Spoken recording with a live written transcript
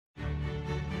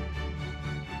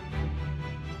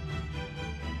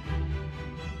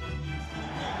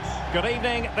Good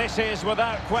evening. This is,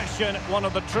 without question, one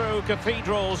of the true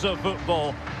cathedrals of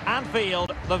football.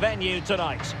 Anfield, the venue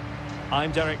tonight.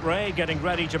 I'm Derek Ray, getting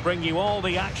ready to bring you all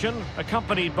the action,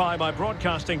 accompanied by my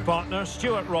broadcasting partner,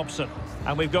 Stuart Robson.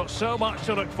 And we've got so much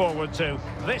to look forward to.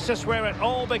 This is where it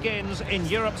all begins in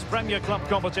Europe's Premier Club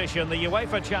competition, the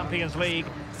UEFA Champions League,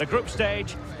 the group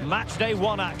stage, match day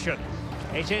 1 action.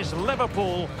 It is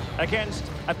Liverpool against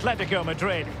Atletico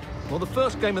Madrid. Well, the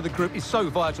first game of the group is so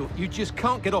vital. You just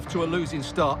can't get off to a losing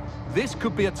start. This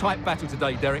could be a tight battle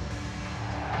today, Derek.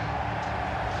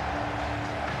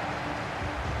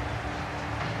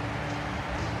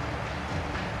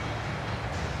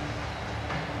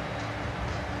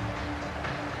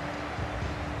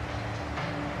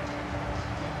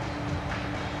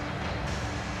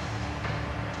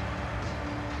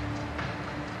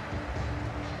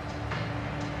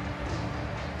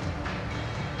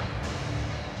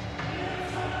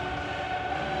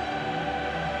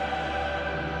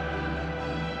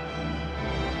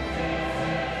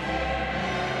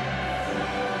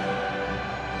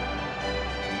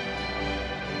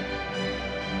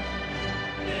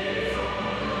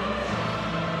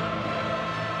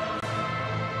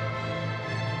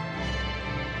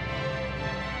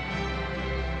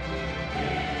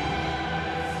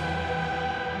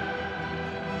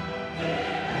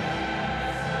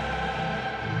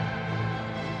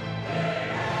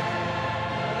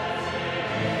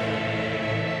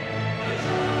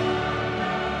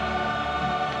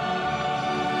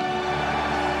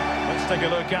 Take a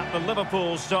look at the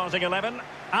Liverpool starting 11.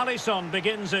 Alisson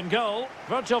begins in goal.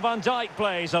 Virgil van Dijk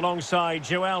plays alongside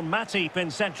Joel Matip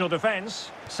in central defence.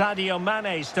 Sadio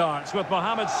Mane starts with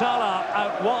Mohamed Salah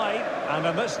out wide. And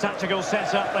in this tactical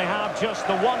setup, they have just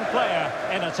the one player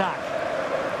in attack.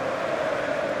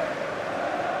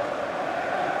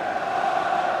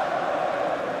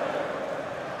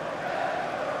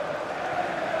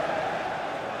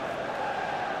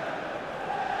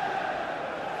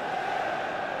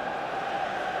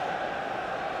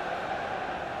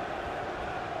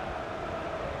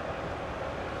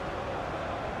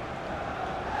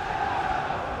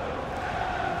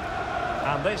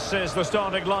 And this is the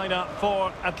starting lineup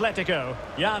for Atletico.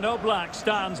 Jan Oblak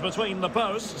stands between the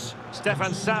posts.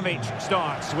 Stefan Savic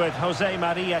starts with Jose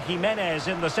Maria Jimenez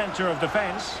in the centre of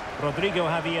defence. Rodrigo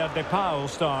Javier de Paul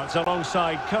starts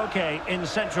alongside Koke in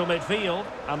central midfield.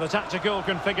 And the tactical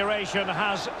configuration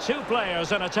has 2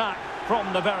 players in attack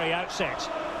from the very outset.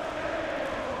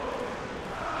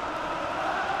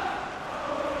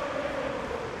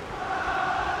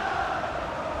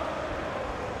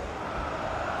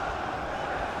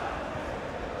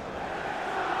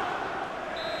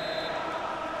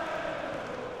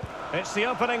 It's the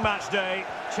opening match day,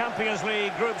 Champions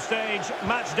League group stage,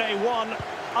 match day 1,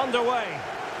 underway.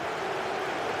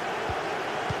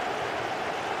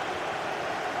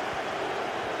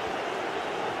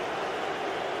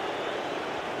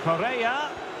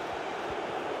 Correa.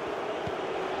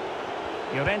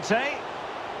 Llorente.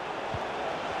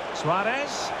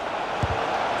 Suarez.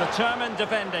 Determined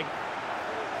defending.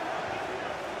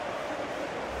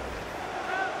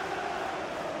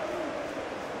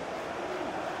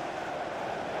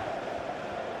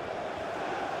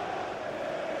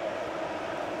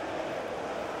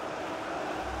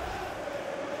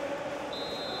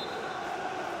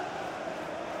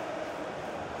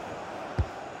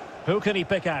 Who can he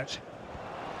pick out?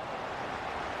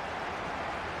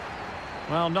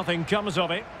 Well, nothing comes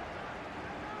of it.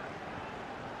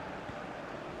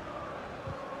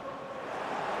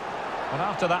 But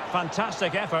after that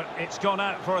fantastic effort, it's gone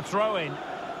out for a throw-in.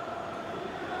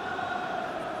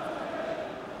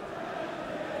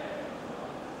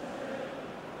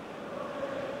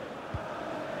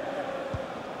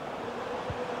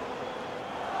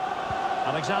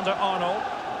 Alexander-Arnold.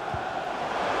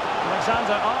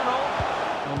 Alexander-Arnold.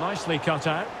 Well, nicely cut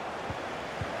out.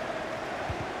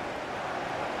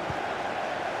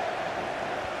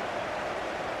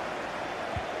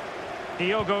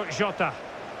 Diogo Jota.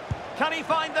 Can he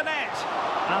find the net?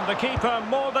 And the keeper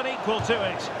more than equal to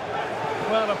it.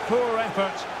 Well, a poor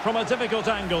effort from a difficult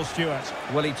angle, Stuart.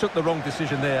 Well, he took the wrong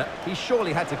decision there. He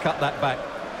surely had to cut that back.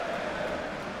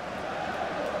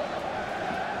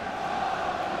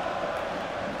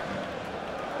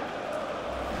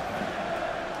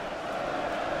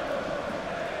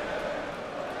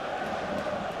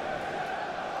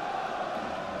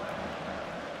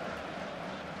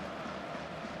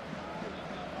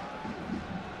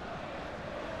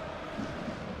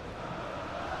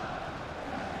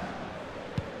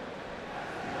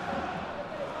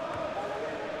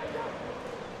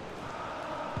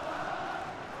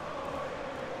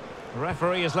 The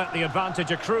referee has let the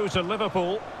advantage accrue to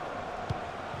Liverpool.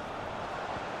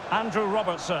 Andrew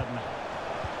Robertson.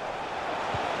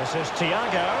 This is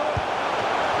Thiago.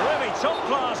 Really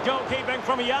top-class goalkeeping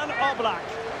from Jan Oblak.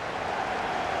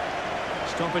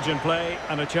 Stoppage in play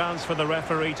and a chance for the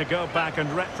referee to go back and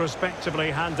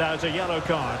retrospectively hand out a yellow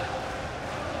card.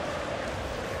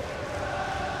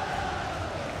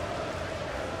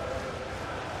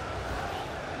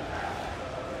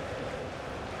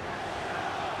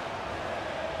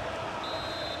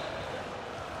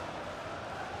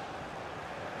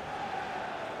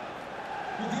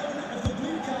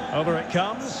 Over it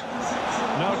comes.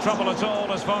 No trouble at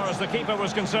all as far as the keeper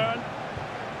was concerned.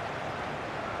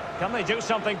 Can they do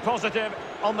something positive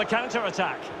on the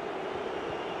counter-attack?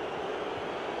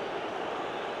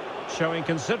 Showing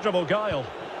considerable guile.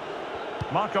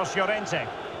 Marcos Llorente.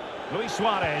 Luis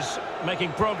Suarez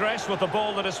making progress with the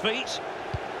ball at his feet.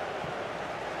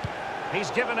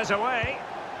 He's given it away.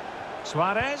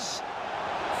 Suarez.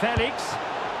 Felix.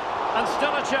 And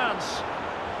still a chance.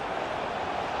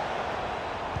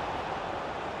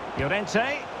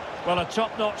 Llorente. Well, a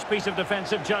top-notch piece of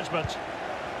defensive judgment.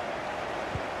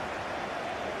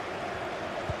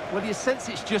 Well, you sense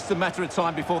it's just a matter of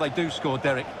time before they do score,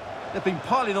 Derek. They've been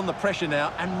piling on the pressure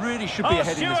now and really should be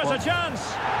ahead in this one. A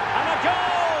chance! And a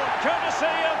goal! Courtesy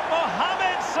of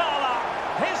Mohamed Salah.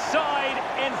 His side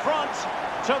in front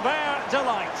to their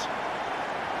delight.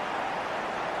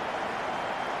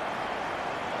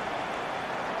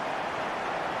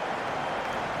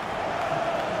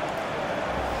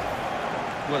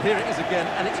 Well, here it is again,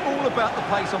 and it's all about the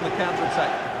pace on the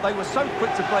counter-attack. They were so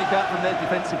quick to break out from their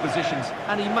defensive positions,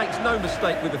 and he makes no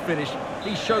mistake with the finish.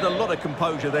 He showed a lot of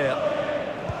composure there.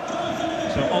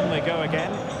 So on they go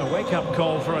again. A wake-up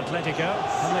call for Atletico,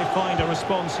 and they find a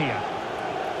response here.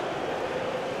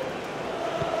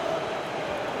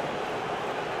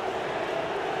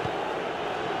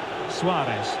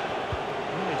 Suarez.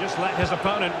 Well, he just let his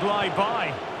opponent glide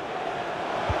by.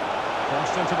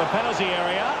 Crossed into the penalty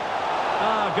area.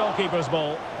 Ah, goalkeeper's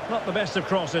ball. Not the best of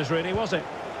crosses, really, was it?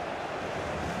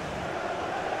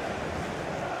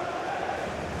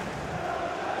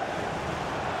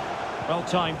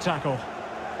 Well-timed tackle.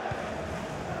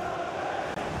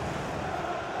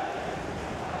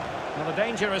 Well, the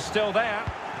danger is still there.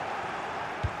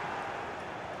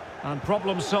 And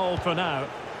problem solved for now.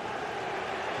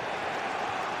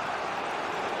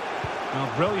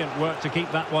 Well, brilliant work to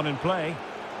keep that one in play.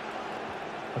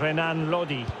 Renan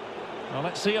Lodi. Well,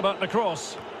 let's see about the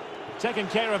cross. Taking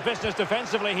care of business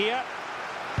defensively here.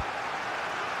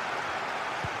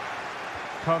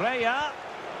 Correa.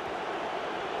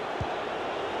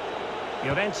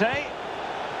 Llorente.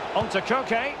 On to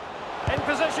Koke. In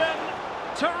position.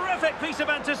 Terrific piece of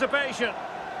anticipation.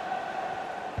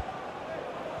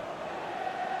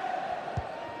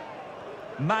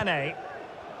 Mane.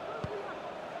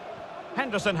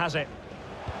 Henderson has it.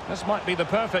 This might be the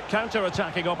perfect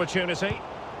counter-attacking opportunity.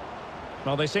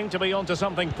 Well, they seem to be onto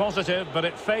something positive, but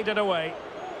it faded away.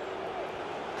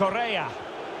 Correa.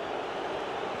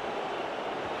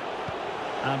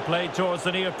 And played towards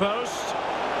the near post.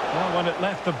 Well, when it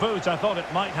left the boot, I thought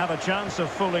it might have a chance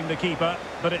of fooling the keeper,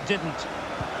 but it didn't.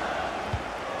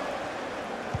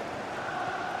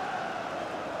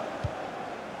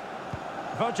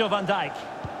 Virgil van Dijk.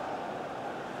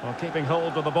 Well, keeping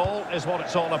hold of the ball is what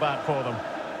it's all about for them.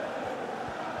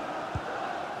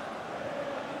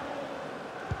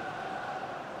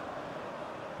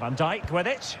 Van Dijk with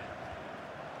it.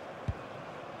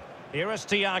 Here is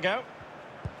Thiago.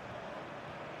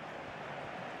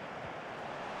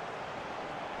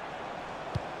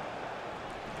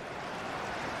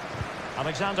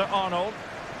 Alexander-Arnold.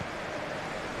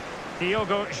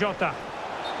 Diogo Jota.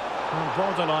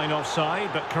 Borderline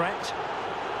offside, but correct.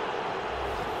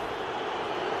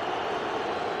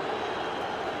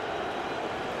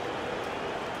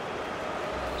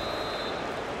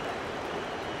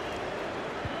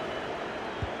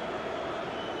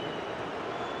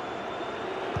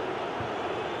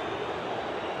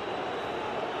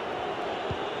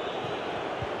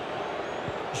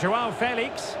 João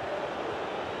Felix.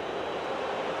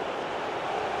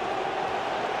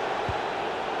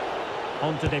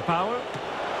 On to Depau.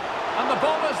 And the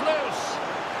ball is loose.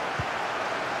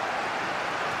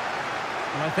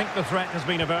 And I think the threat has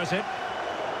been averted.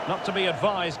 Not to be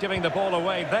advised giving the ball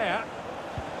away there.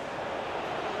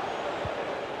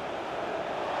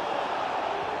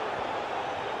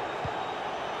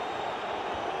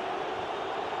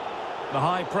 The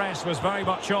high press was very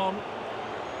much on.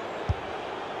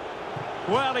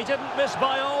 Well, he didn't miss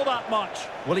by all that much.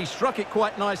 Well, he struck it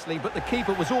quite nicely, but the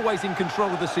keeper was always in control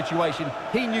of the situation.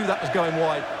 He knew that was going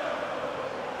wide.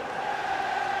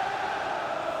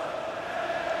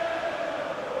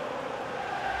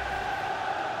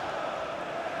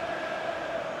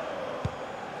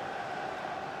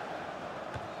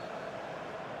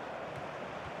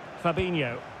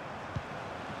 Fabinho.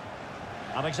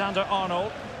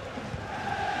 Alexander-Arnold.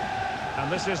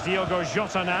 And this is Diogo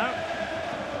Jota now.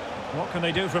 What can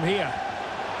they do from here?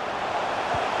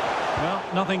 Well,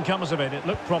 nothing comes of it. It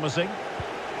looked promising.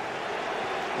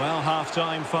 Well,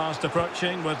 half-time fast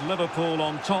approaching with Liverpool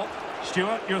on top.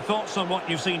 Stuart, your thoughts on what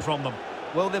you've seen from them?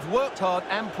 Well, they've worked hard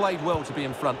and played well to be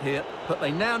in front here, but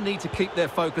they now need to keep their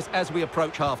focus as we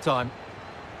approach half-time.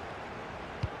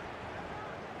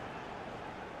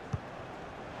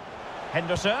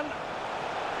 Henderson.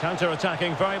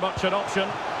 Counter-attacking, very much an option.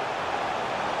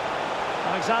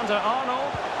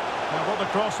 Alexander-Arnold. Now, will the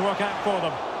cross work out for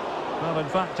them? Well, in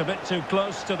fact, a bit too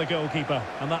close to the goalkeeper,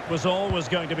 and that was always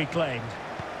going to be claimed.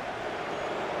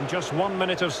 And just 1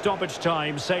 minute of stoppage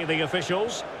time, say the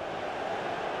officials.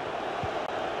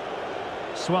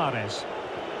 Suarez.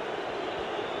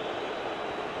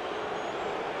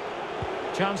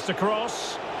 Chance to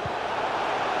cross.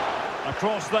 A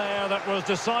cross there that was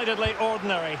decidedly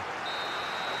ordinary.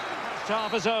 First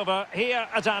half is over here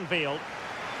at Anfield.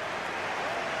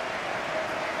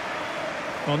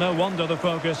 Well, no wonder the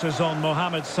focus is on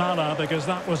Mohamed Salah, because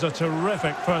that was a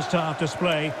terrific first-half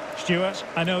display. Stuart,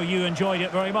 I know you enjoyed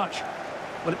it very much.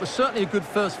 Well, it was certainly a good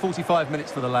first 45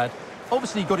 minutes for the lad.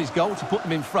 Obviously, he got his goal to put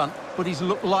them in front, but he's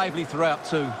looked lively throughout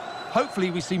too. Hopefully,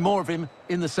 we see more of him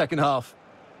in the second half.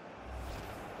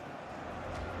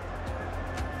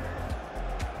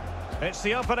 It's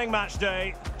the opening match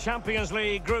day. Champions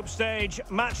League group stage,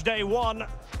 match day 1,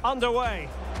 underway.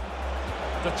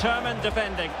 Determined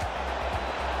defending.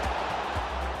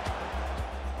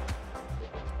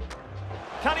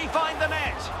 Can he find the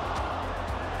net?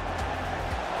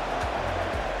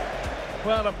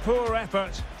 Well, a poor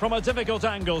effort from a difficult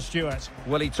angle, Stuart.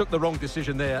 Well, he took the wrong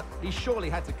decision there. He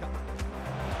surely had to come.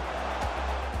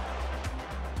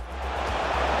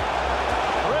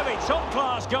 Really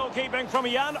top-class goalkeeping from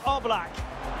Jan Oblak.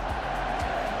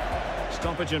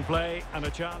 Stoppage in play and a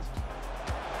chance.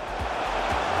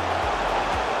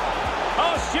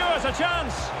 Oh, Stuart, a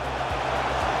chance!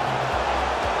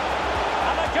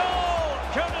 And a goal,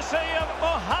 courtesy of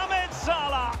Mohamed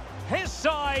Salah. His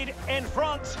side in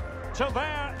front to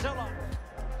their delight.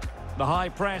 The high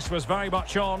press was very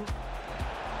much on.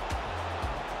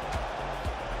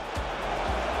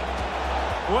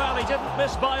 Well, he didn't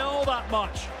miss by all that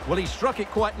much. Well, he struck it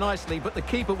quite nicely, but the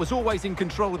keeper was always in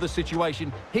control of the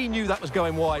situation. He knew that was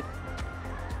going wide.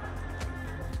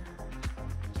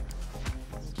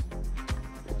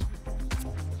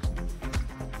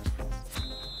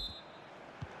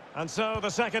 And so the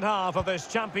second half of this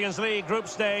Champions League group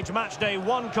stage matchday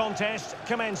 1 contest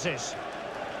commences.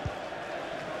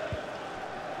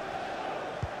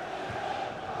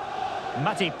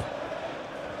 Matip.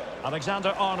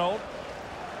 Alexander-Arnold.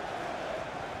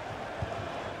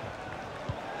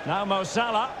 Now Mo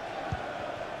Salah.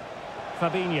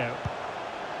 Fabinho.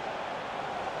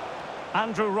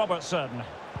 Andrew Robertson.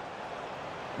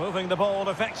 Moving the ball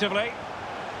effectively.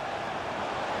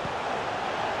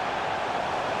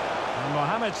 And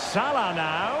Mohamed Salah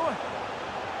now.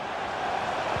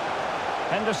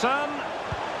 Henderson.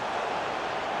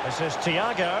 This is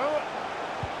Thiago.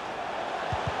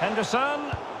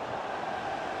 Henderson.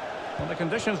 And the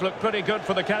conditions look pretty good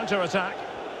for the counter-attack.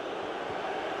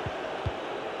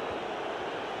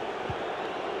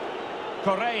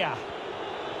 Correa.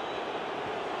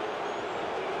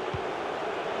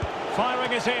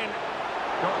 Firing it in.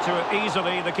 Got to it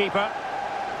easily, the keeper.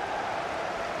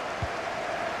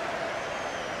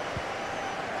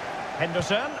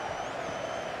 Henderson.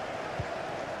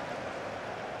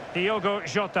 Diogo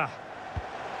Jota.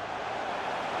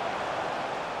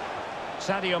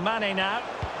 Sadio Mane now.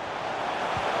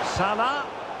 Salah.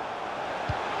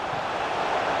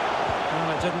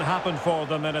 Well, it didn't happen for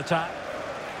them in attack.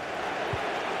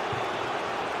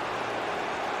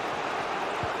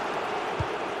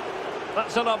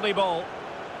 That's a lovely ball.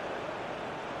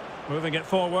 Moving it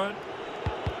forward.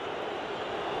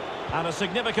 And a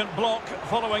significant block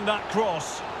following that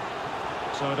cross.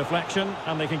 So a deflection,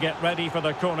 and they can get ready for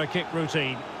the corner kick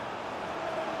routine.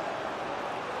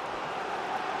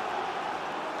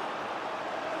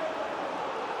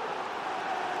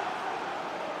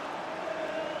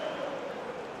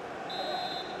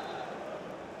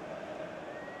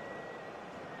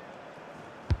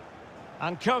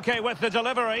 And Koke with the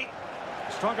delivery.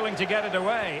 Struggling to get it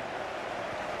away.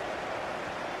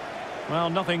 Well,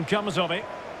 nothing comes of it.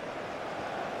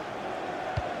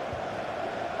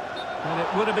 And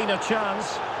it would have been a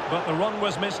chance, but the run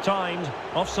was mistimed.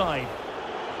 Offside.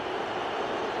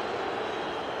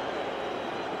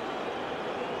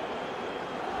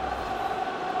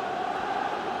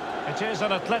 It is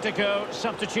an Atletico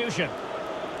substitution.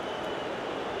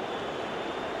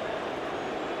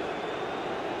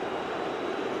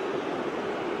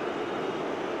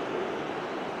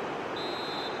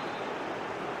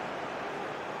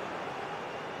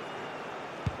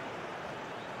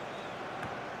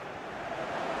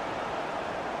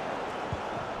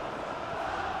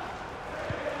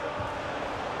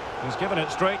 He's given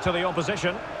it straight to the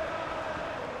opposition.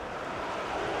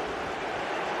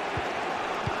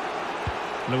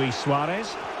 Luis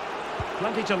Suarez.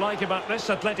 Plenty to like about this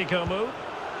Atletico move.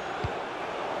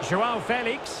 Joao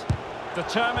Felix.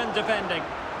 Determined defending.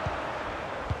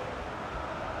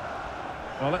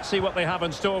 Well, let's see what they have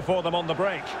in store for them on the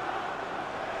break.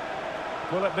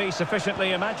 Will it be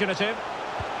sufficiently imaginative?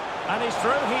 And he's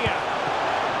through here.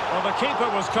 Well, the keeper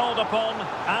was called upon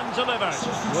and delivered.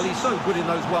 Well, he's so good in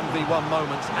those 1v1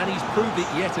 moments, and he's proved it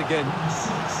yet again.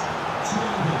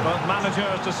 Both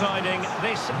managers deciding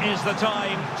this is the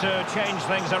time to change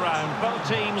things around. Both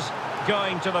teams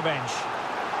going to the bench.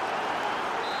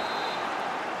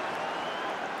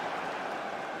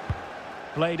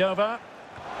 Played over.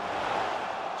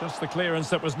 Just the clearance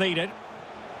that was needed.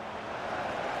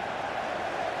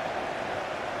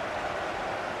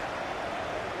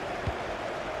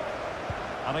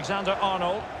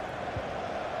 Alexander-Arnold.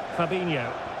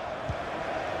 Fabinho.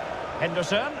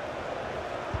 Henderson.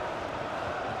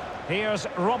 Here's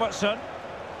Robertson.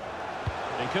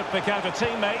 He could pick out a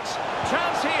teammate.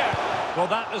 Chance here! Well,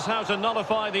 that is how to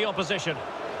nullify the opposition.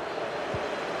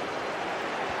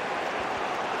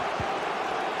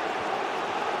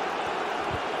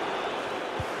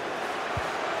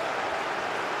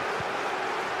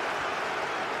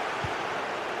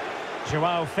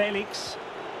 Joao Felix.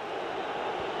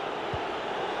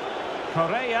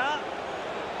 Correa.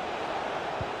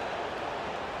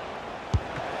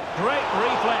 Great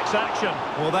reflex action.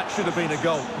 Well, that should have been a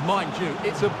goal. Mind you,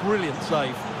 it's a brilliant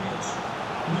save.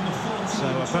 So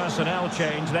a personnel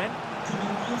change then.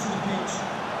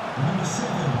 Number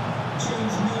 7,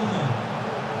 James Milner.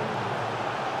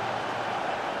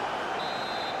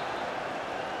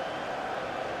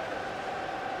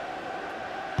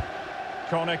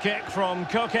 Corner kick from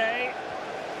Koke.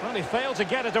 Well, he failed to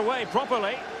get it away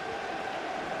properly.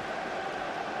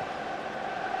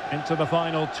 Into the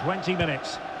final 20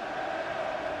 minutes.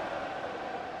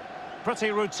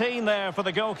 Pretty routine there for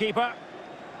the goalkeeper.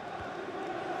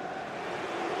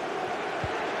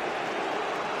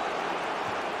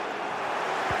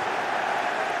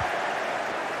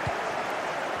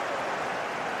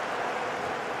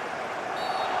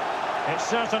 It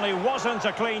certainly wasn't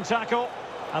a clean tackle,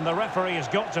 and the referee has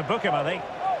got to book him, I think.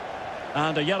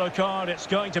 And a yellow card it's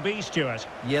going to be, Stuart.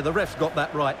 Yeah, the ref's got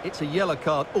that right. It's a yellow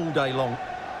card all day long.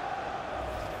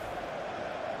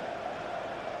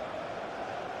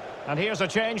 And here's a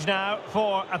change now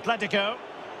for Atletico.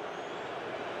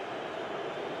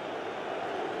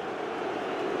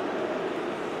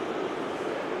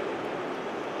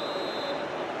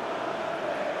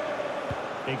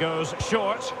 He goes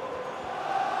short.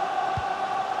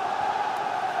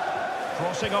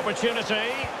 Crossing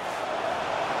opportunity.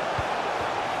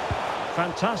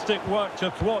 Fantastic work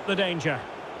to thwart the danger.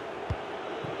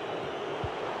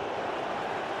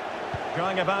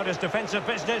 Going about his defensive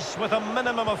business with a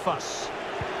minimum of fuss.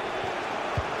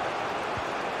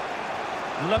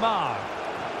 Lemar.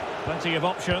 Plenty of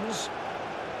options.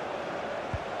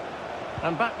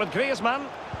 And back with Griezmann.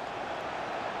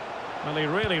 Well, he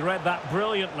really read that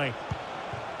brilliantly.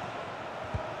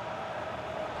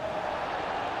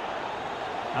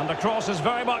 And the cross is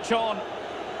very much on.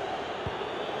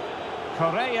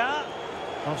 Correa.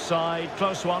 Offside,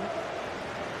 close one.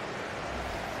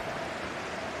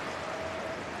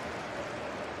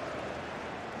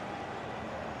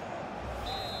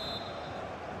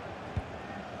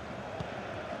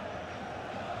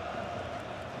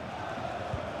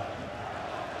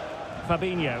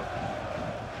 Fabinho.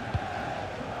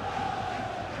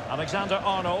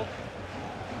 Alexander-Arnold.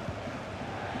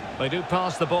 They do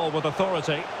pass the ball with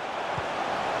authority.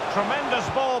 Tremendous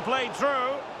ball played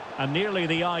through. And nearly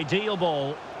the ideal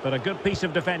ball, but a good piece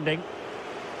of defending.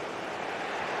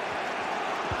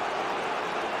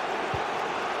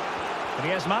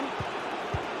 Griezmann.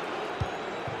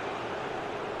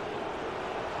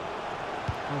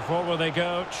 And forward they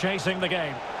go, chasing the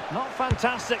game. Not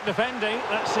fantastic defending.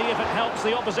 Let's see if it helps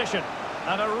the opposition.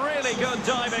 And a really good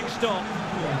diving stop.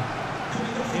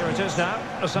 Here it is now,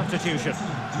 a substitution.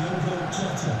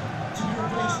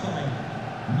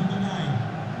 Number 9,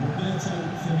 Roberto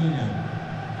Firmino.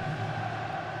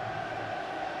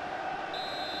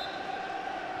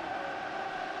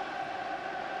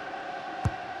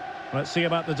 Let's see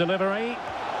about the delivery.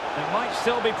 It might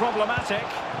still be problematic.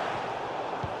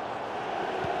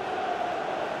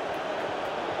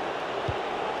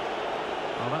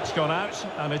 Well, that's gone out,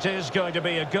 and it is going to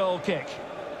be a goal kick.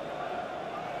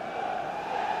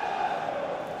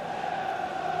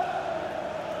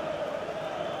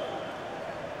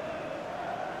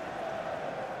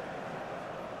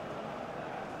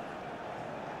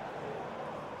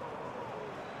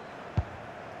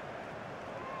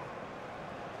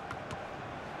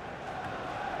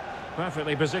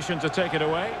 Perfectly positioned to take it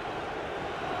away.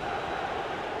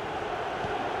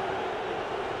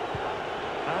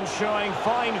 And showing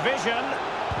fine vision.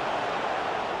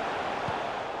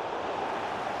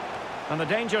 And the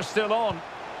danger's still on.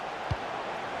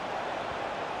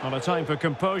 Well, a time for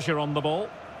composure on the ball.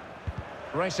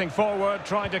 Racing forward,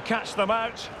 trying to catch them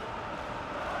out.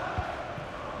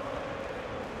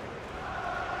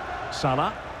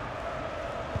 Salah.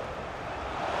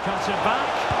 Cuts it back.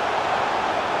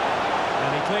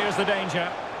 And he clears the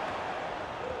danger.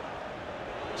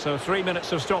 So 3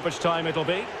 minutes of stoppage time it'll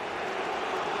be.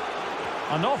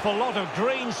 An awful lot of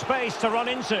green space to run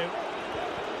into.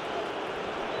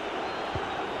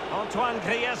 Antoine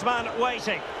Griezmann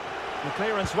waiting. The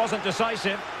clearance wasn't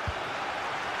decisive.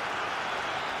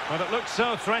 But it looked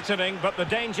so threatening, but the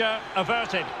danger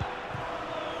averted.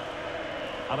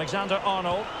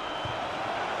 Alexander-Arnold.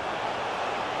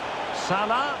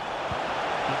 Salah.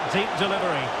 Deep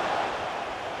delivery.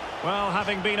 Well,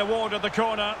 having been awarded the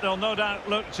corner, they'll no doubt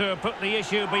look to put the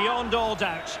issue beyond all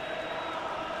doubt.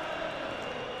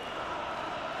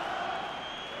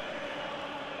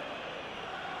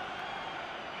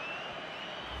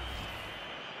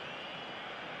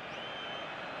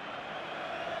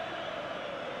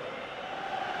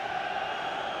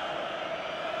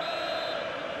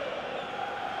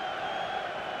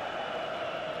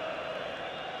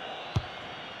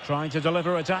 Trying to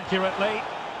deliver it accurately,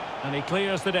 and he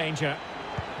clears the danger.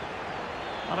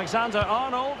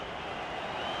 Alexander-Arnold.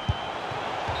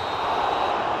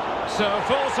 So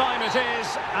full-time it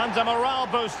is, and a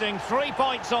morale-boosting 3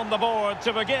 points on the board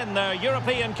to begin their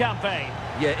European campaign.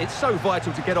 Yeah, it's so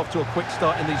vital to get off to a quick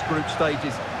start in these group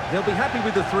stages. They'll be happy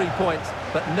with the 3 points,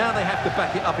 but now they have to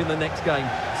back it up in the next game.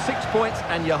 6 points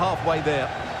and you're halfway there.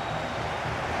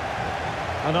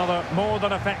 Another more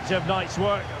than effective night's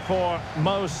work for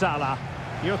Mo Salah.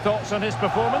 Your thoughts on his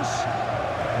performance?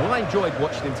 Well, I enjoyed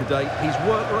watching him today. His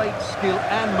work rate, skill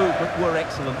and movement were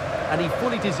excellent, and he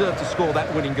fully deserved to score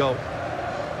that winning goal.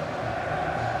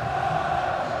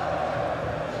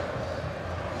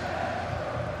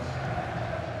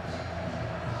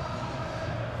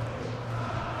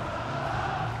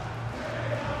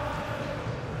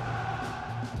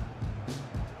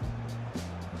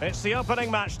 It's the opening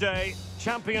match day.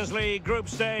 Champions League group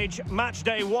stage, match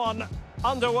day 1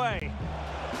 underway.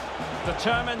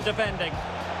 Determined defending.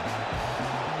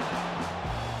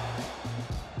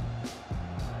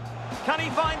 Can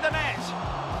he find the net?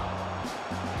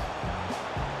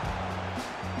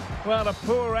 Well, a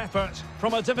poor effort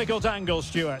from a difficult angle,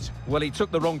 Stuart. Well, he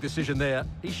took the wrong decision there.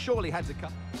 He surely had to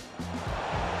cut.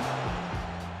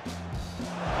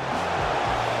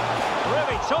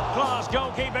 Really top-class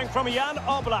goalkeeping from Jan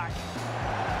Oblak.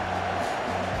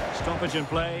 Stoppage in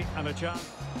play and a chance.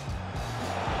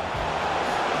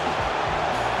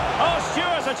 Oh,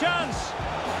 Stuart, a chance!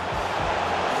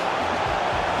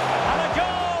 And a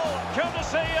goal,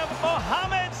 courtesy of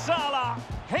Mohamed Salah.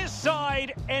 His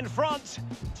side in front.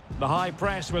 The high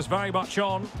press was very much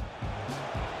on.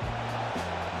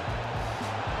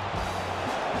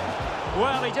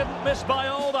 Well, he didn't miss by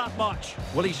all that much.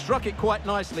 Well, he struck it quite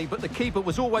nicely, but the keeper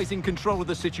was always in control of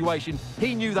the situation.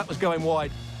 He knew that was going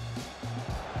wide.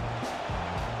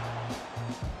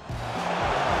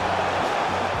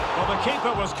 Well, the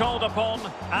keeper was called upon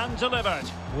and delivered.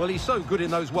 Well, he's so good in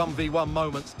those 1v1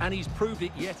 moments, and he's proved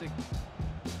it yet again.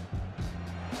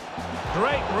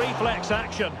 Great reflex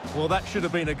action. Well, that should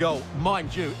have been a goal.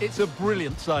 Mind you, it's a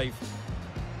brilliant save.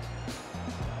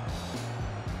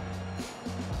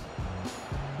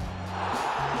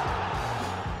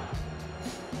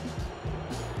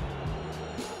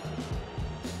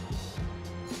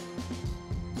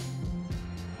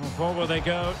 Forward they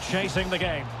go, chasing the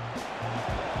game.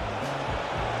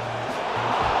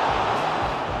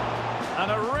 And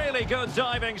a really good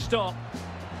diving stop.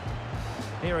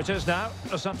 Here it is now,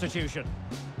 a substitution.